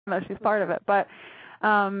that she's part of it. But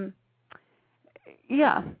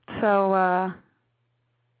yeah, so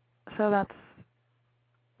that's.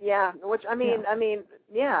 Yeah, which well, to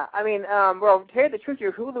tell you the truth,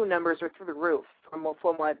 your Hulu numbers are through the roof from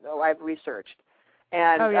what I've researched,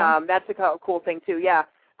 and that's a cool thing too. Yeah,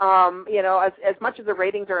 as much as the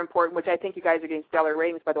ratings are important, which I think you guys are getting stellar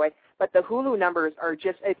ratings, by the way, but the Hulu numbers are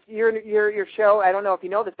just—it's your show. I don't know if you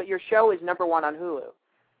know this, but your show is #1 on Hulu.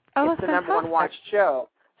 Oh, it's the fantastic. #1 watched show.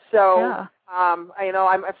 So,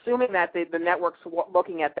 I'm assuming that the network's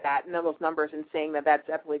looking at that and those numbers and saying that that's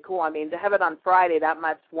definitely cool. I mean, to have it on Friday,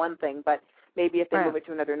 that's one thing, but maybe if they move it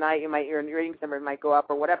to another night, your ratings number might go up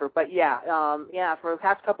or whatever. But for the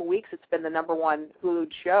past couple of weeks, it's been the #1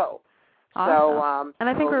 Hulu show. Awesome. So, and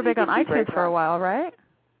I think we were big on iTunes for a while, right?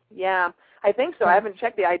 Yeah, I think so. I haven't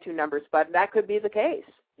checked the iTunes numbers, but that could be the case.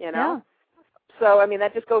 Yeah. So, I mean,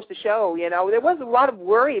 that just goes to show, there was a lot of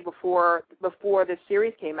worry before this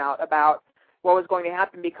series came out about what was going to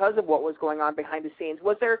happen because of what was going on behind the scenes.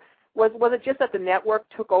 Was it just that the network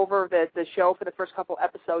took over the show for the first couple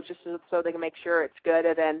episodes just so they can make sure it's good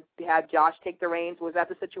and then had Josh take the reins? Was that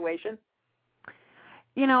the situation?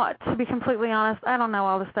 To be completely honest, I don't know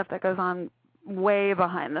all the stuff that goes on way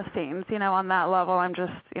behind the scenes. On that level, I'm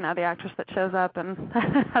just, the actress that shows up and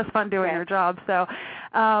has fun doing her job. So,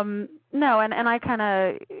 no, and I kind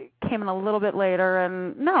of came in a little bit later,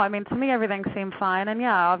 and no, I mean, to me, everything seemed fine. And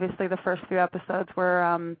yeah, obviously the first few episodes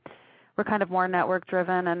were kind of more network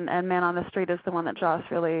driven, and Man on the Street is the one that Joss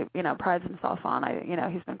really, prides himself on.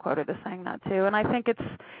 He's been quoted as saying that too. And I think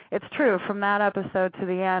it's true. From that episode to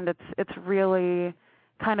the end, it's really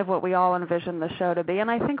kind of what we all envision the show to be.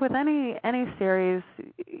 And I think with any series,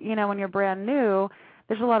 when you're brand new,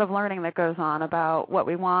 there's a lot of learning that goes on about what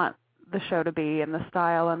we want the show to be and the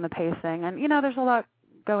style and the pacing. And, there's a lot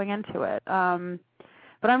going into it.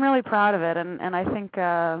 But I'm really proud of it, and I think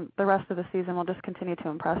the rest of the season will just continue to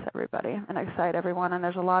impress everybody and excite everyone. And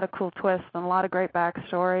there's a lot of cool twists and a lot of great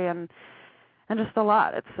backstory and just a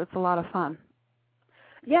lot. It's a lot of fun.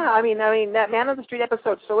 Yeah, I mean that Man on the Street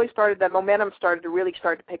episode slowly started. That momentum started to really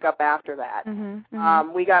start to pick up after that.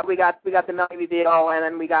 Mm-hmm. We got the Melanie reveal, and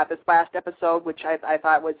then we got this last episode, which I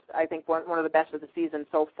thought was one of the best of the season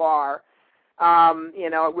so far.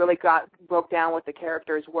 It really broke down what the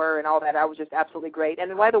characters were and all that. That was just absolutely great.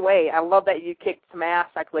 And by the way, I love that you kicked some ass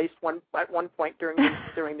at least at one point during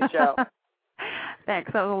the show.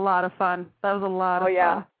 Thanks. That was a lot of fun. That was a lot of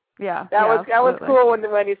fun. Yeah. That was cool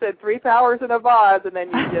when you said 3 powers in a vase, and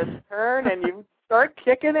then you just turn and you start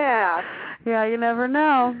kicking ass. Yeah, you never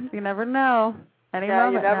know. You never know. Any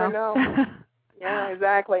moment you never know. Yeah,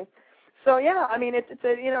 exactly. So yeah, I mean it's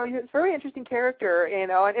a very interesting character,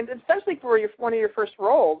 and especially for one of your first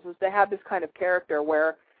roles is to have this kind of character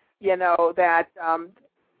where that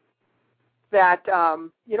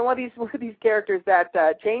one of these characters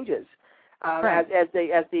that changes as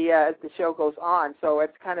the show goes on. So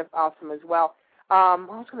it's kind of awesome as well. What I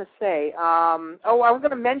was going to say, I was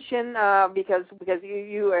going to mention because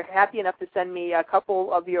you are happy enough to send me a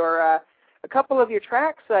couple of your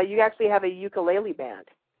tracks. You actually have a ukulele band.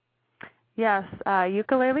 Yes, a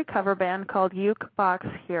ukulele cover band called Uke Box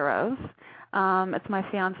Heroes. It's my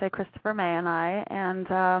fiance Christopher May and I, and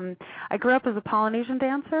I grew up as a Polynesian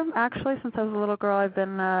dancer. Actually, since I was a little girl, I've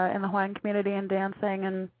been in the Hawaiian community and dancing.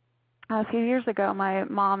 And a few years ago, my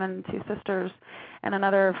mom and 2 sisters and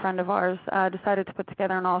another friend of ours decided to put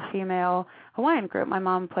together an all-female Hawaiian group. My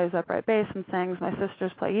mom plays upright bass and sings. My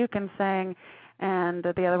sisters play uke and sing. And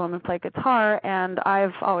the other woman played guitar, and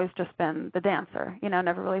I've always just been the dancer,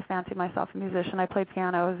 never really fancied myself a musician. I played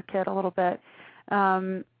piano as a kid a little bit.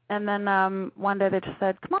 And then one day they just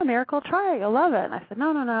said, "Come on, Miracle, try it. You'll love it." And I said, no.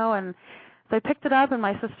 And so I picked it up, and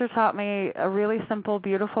my sister taught me a really simple,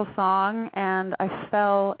 beautiful song, and I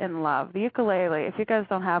fell in love. The ukulele, if you guys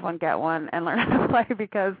don't have one, get one and learn how to play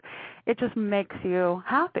because it just makes you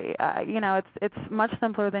happy. It's much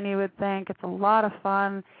simpler than you would think. It's a lot of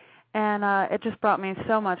fun. And it just brought me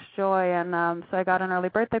so much joy, and so I got an early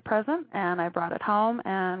birthday present, and I brought it home,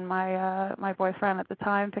 and my boyfriend at the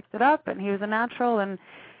time picked it up, and he was a natural, and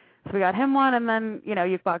so we got him one, and then,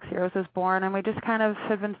 Uke Box Heroes was born, and we just kind of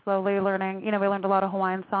had been slowly learning. We learned a lot of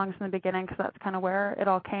Hawaiian songs in the beginning because that's kind of where it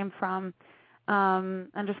all came from,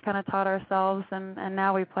 and just kind of taught ourselves, and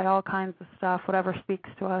now we play all kinds of stuff, whatever speaks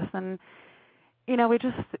to us, and,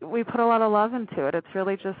 we put a lot of love into it. It's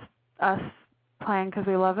really just us playing because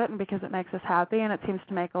we love it and because it makes us happy, and it seems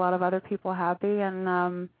to make a lot of other people happy,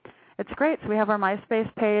 and it's great. So we have our MySpace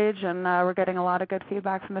page, and we're getting a lot of good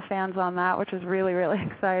feedback from the fans on that, which is really, really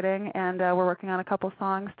exciting, and we're working on a couple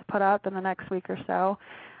songs to put up in the next week or so,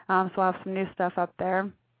 so we'll have some new stuff up there.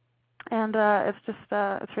 And it's just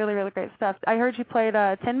it's really, really great stuff. I heard you played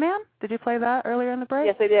Tin Man. Did you play that earlier in the break?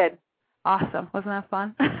 Yes, I did. Awesome. Wasn't that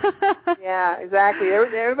fun? Yeah, exactly.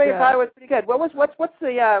 Everybody thought it was pretty good. What's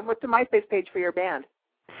the MySpace page for your band?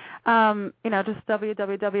 Just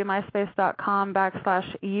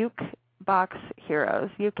www.myspace.com/Uke Box Heroes.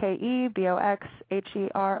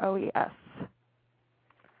 UKEBOXHEROES.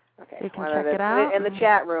 Okay. You can check it out. In the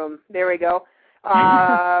chat room. There we go.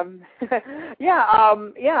 I mean,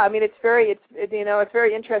 it's very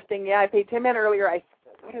interesting. Yeah, I played Tin Man earlier. I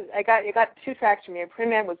got 2 tracks from you.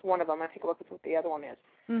 Tin Man was one of them. I take a look at what the other one is.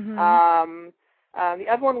 Mm-hmm. The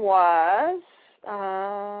other one was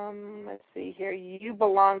let's see here. You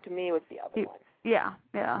Belong to Me was the other one. Yeah.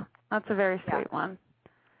 That's a very sweet one.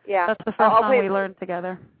 Yeah. That's the first song we learned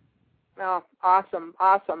together. Oh, awesome.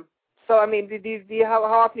 So, I mean, how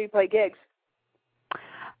often do you play gigs?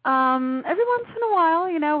 Every once in a while,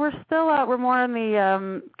 we're still we're more in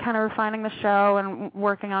the kind of refining the show and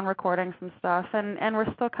working on recording some stuff, and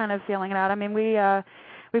we're still kind of feeling it out. I mean, we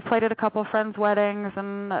played at a couple of friends' weddings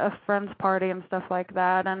and a friend's party and stuff like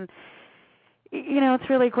that, and it's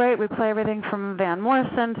really great. We play everything from Van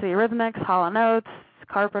Morrison to the Eurythmics, Hall & Oates,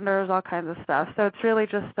 Carpenters, all kinds of stuff. So it's really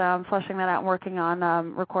just fleshing that out and working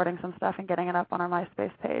on recording some stuff and getting it up on our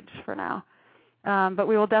MySpace page for now. But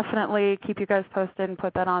we will definitely keep you guys posted and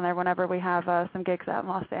put that on there whenever we have some gigs out in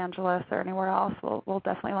Los Angeles or anywhere else. We'll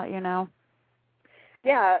definitely let you know.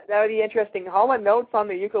 Yeah, that would be interesting. Hall & Notes on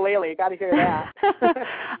the ukulele. You got to hear that.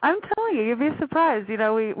 I'm telling you, you'd be surprised.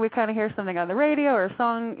 We kind of hear something on the radio or a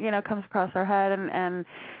song, comes across our head, and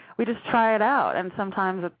we just try it out. And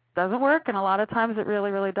sometimes it doesn't work, and a lot of times it really,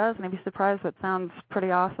 really does. And you'd be surprised. It sounds pretty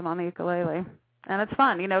awesome on the ukulele. And it's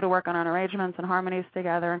fun, to work on our arrangements and harmonies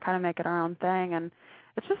together and kind of make it our own thing. And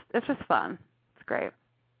it's just fun. It's great.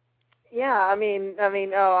 Yeah, somebody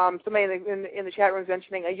in the chat room is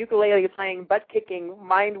mentioning a ukulele playing, butt-kicking,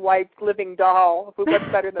 mind-wiped living doll. What's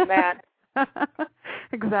better than that?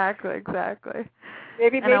 Exactly.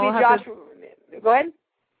 Maybe Josh. Go ahead.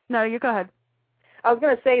 No, you go ahead. I was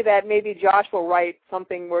going to say that maybe Josh will write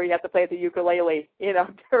something where you have to play the ukulele, during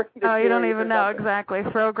the you don't even know, exactly.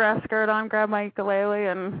 Throw a grass skirt on, grab my ukulele,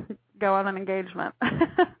 and go on an engagement.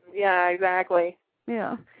 Yeah, exactly.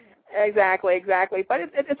 Yeah. Exactly. But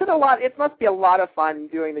it's a lot. It must be a lot of fun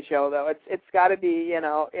doing the show, though. It's got to be,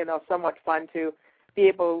 somewhat fun to be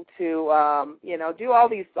able to, do all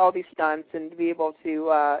these stunts and be able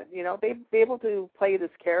to, be able to play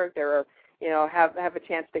this character or, have a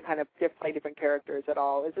chance to kind of play different characters at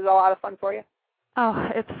all. Is it a lot of fun for you? Oh,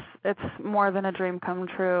 it's more than a dream come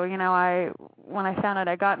true. When I found out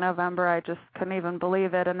I got November, I just couldn't even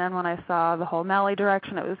believe it. And then when I saw the whole Melly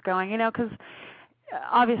direction it was going, because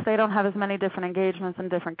obviously I don't have as many different engagements and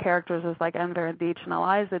different characters as like Enver and Deech and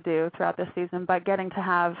Eliza do throughout this season, but getting to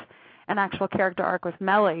have an actual character arc with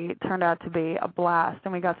Melly turned out to be a blast,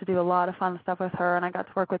 and we got to do a lot of fun stuff with her, and I got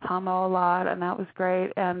to work with Tomo a lot, and that was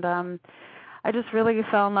great. And I just really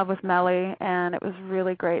fell in love with Melly, and it was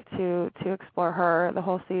really great to explore her the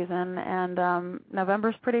whole season. And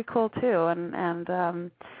November's pretty cool too, and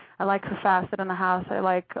I like her facet in the house. I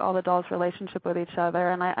like all the dolls' relationship with each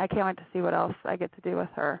other, and I can't wait to see what else I get to do with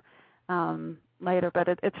her later. But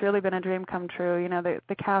it's really been a dream come true.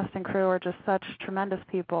 The cast and crew are just such tremendous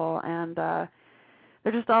people, and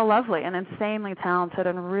they're just all lovely and insanely talented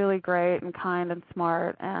and really great and kind and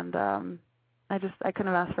smart. And I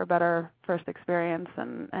couldn't have asked for a better first experience,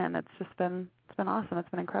 and it's been awesome. It's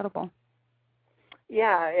been incredible.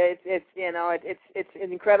 Yeah,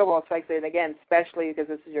 it's incredible, especially because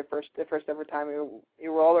this is the first ever time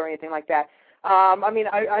you roll or anything like that.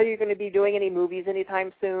 Are you going to be doing any movies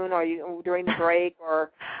anytime soon? Are you during the break,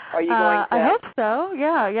 or are you going to? I hope so.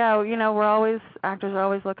 Yeah. Actors are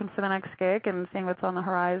always looking for the next gig and seeing what's on the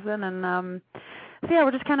horizon, and so yeah,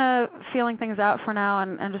 we're just kind of feeling things out for now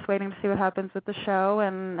and just waiting to see what happens with the show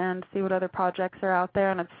and see what other projects are out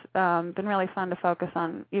there. And it's been really fun to focus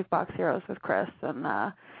on Uke Box Heroes with Chris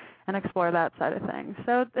and explore that side of things.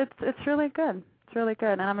 So it's really good. It's really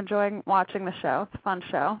good, and I'm enjoying watching the show. It's a fun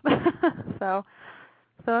show. so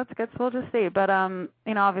that's good. So we'll just see. But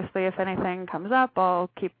obviously, if anything comes up, I'll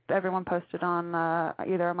keep everyone posted on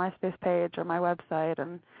either our MySpace page or my website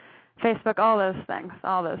and Facebook, all those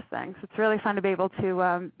things. It's really fun to be able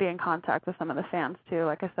to be in contact with some of the fans, too.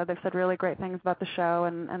 Like I said, they've said really great things about the show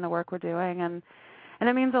and the work we're doing, and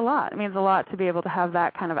it means a lot. It means a lot to be able to have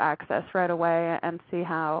that kind of access right away and see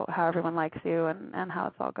how everyone likes you and how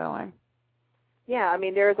it's all going. Yeah,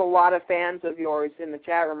 there's a lot of fans of yours in the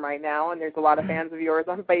chat room right now, and there's a lot of fans of yours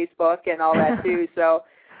on Facebook and all that, too. So,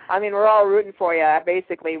 I mean, we're all rooting for you.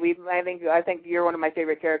 Basically, I think you're one of my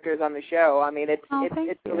favorite characters on the show. I mean, it's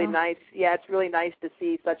really nice. Yeah, it's really nice to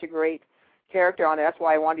see such a great character on there. That's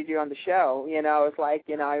why I wanted you on the show. It's like,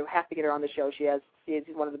 I have to get her on the show. She's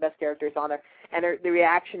one of the best characters on there, and the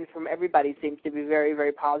reaction from everybody seems to be very,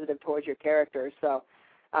 very positive towards your character. So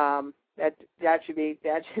that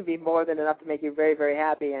should be more than enough to make you very, very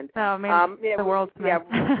happy. And the world.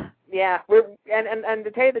 Yeah, and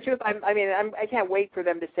to tell you the truth, I can't wait for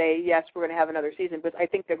them to say yes, we're going to have another season, but I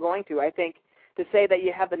think they're going to. I think to say that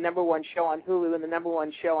you have the #1 show on Hulu and the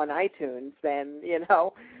 #1 show on iTunes, then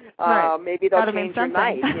right. maybe they'll change your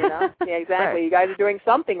night. Yeah, exactly. Right. You guys are doing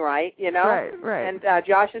something right. Right. And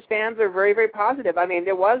Josh's fans are very, very positive. I mean,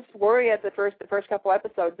 there was worry at the first couple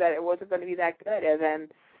episodes that it wasn't going to be that good, and then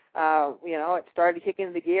it started kicking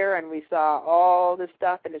into gear, and we saw all this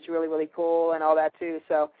stuff, and it's really, really cool, and all that too.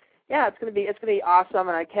 So. Yeah, it's gonna be awesome,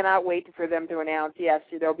 and I cannot wait for them to announce yes,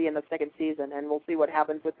 they'll be in the second season, and we'll see what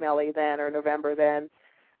happens with Melly then or November then.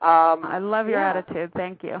 I love your attitude.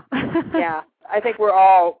 Thank you. Yeah, I think we're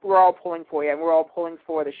all pulling for you, and we're all pulling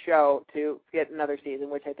for the show to get another season,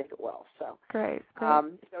 which I think it will. So great.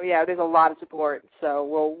 So yeah, there's a lot of support. So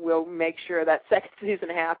we'll make sure that second season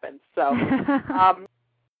happens. So.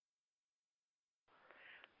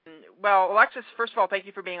 Well, Alexis, first of all, thank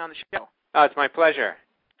you for being on the show. Oh, it's my pleasure.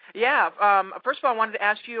 Yeah. First of all, I wanted to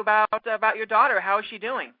ask you about your daughter. How is she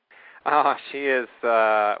doing? Oh, she is.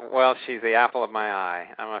 She's the apple of my eye.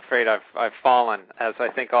 I'm afraid I've fallen, as I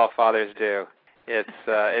think all fathers do.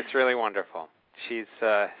 It's really wonderful. She's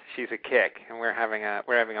a kick, and we're having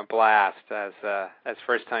a blast as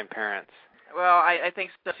first-time parents. Well, I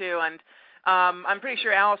think so too, and I'm pretty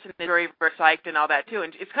sure Alyson is very, very psyched and all that too.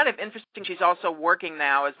 And it's kind of interesting. She's also working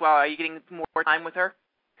now as well. Are you getting more time with her?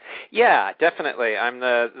 Yeah, definitely. I'm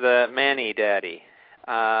the Manny daddy.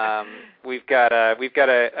 We've got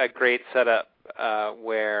a great setup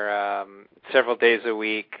where several days a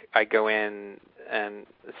week I go in and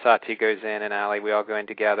Sati goes in and Allie, we all go in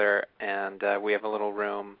together, and we have a little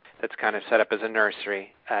room that's kind of set up as a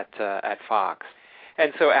nursery at Fox.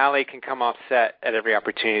 And so Allie can come off set at every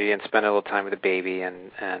opportunity and spend a little time with the baby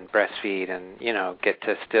and breastfeed and get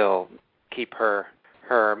to still keep her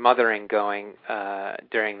mothering going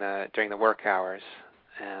during the work hours.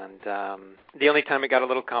 And the only time it got a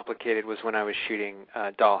little complicated was when I was shooting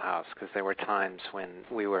Dollhouse, because there were times when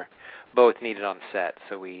we were both needed on set,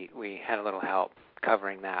 so we had a little help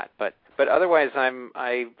covering that. But otherwise, I'm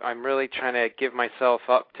really trying to give myself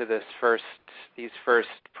up to these first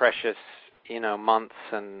precious months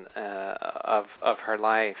and of her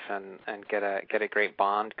life and get a great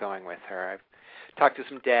bond going with her. I've talked to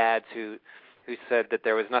some dads who said that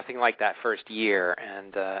there was nothing like that first year,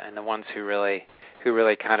 and the ones who really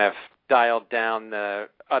kind of dialed down the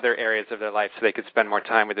other areas of their life so they could spend more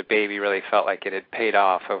time with the baby really felt like it had paid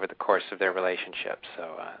off over the course of their relationship.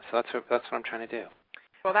 So that's what I'm trying to do.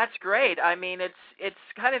 Well, that's great. I mean, it's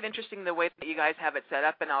kind of interesting the way that you guys have it set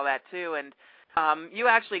up and all that too. And you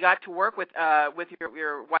actually got to work with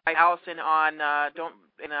your wife Alyson on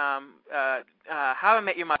How I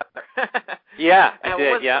Met Your Mother. Yeah, I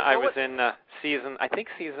did. I was in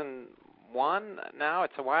season 1 now.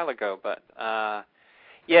 It's a while ago, but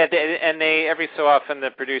and they every so often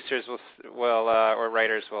the producers will or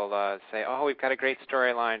writers will say, "Oh, we've got a great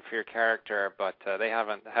storyline for your character," but they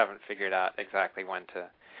haven't figured out exactly when to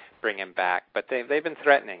bring him back. But they've been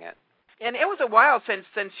threatening it. And it was a while since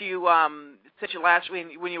you last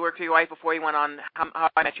when you worked with your wife before you went on How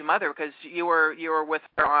I Met Your Mother, because you were with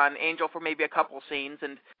her on Angel for maybe a couple scenes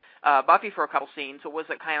and Buffy for a couple scenes. So was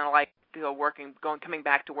it kind of like coming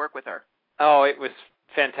back to work with her? Oh, it was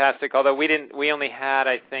fantastic. Although we only had,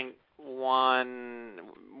 I think, one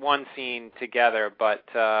scene together, but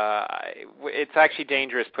it's actually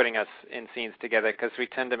dangerous putting us in scenes together because we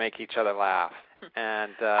tend to make each other laugh,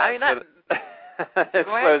 and it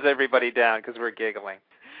slows everybody down because we're giggling.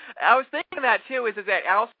 I was thinking that too. Is that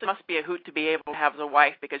Alyson must be a hoot to be able to have as a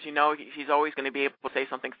wife, because she's always going to be able to say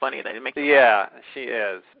something funny that it makes. Yeah, she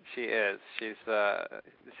is. She's.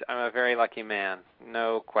 I'm a very lucky man,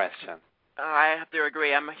 no question. I have to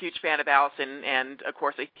agree. I'm a huge fan of Alyson, and of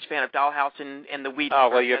course a huge fan of Dollhouse and the Whedon. Oh,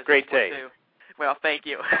 well, you have great taste. Well, thank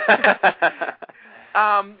you.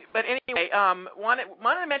 But anyway, wanted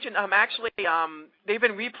to mention they've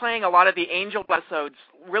been replaying a lot of the Angel episodes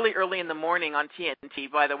really early in the morning on TNT,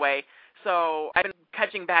 by the way. So I've been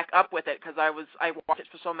catching back up with it because I watched it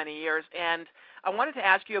for so many years, and I wanted to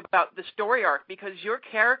ask you about the story arc, because your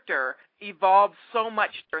character evolved so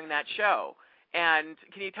much during that show. And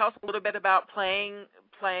can you tell us a little bit about playing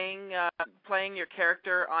playing your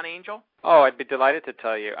character on Angel? Oh, I'd be delighted to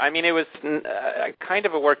tell you. I mean, it was kind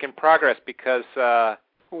of a work in progress because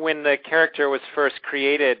when the character was first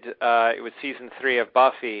created, it was season 3 of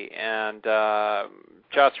Buffy, and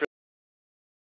Joss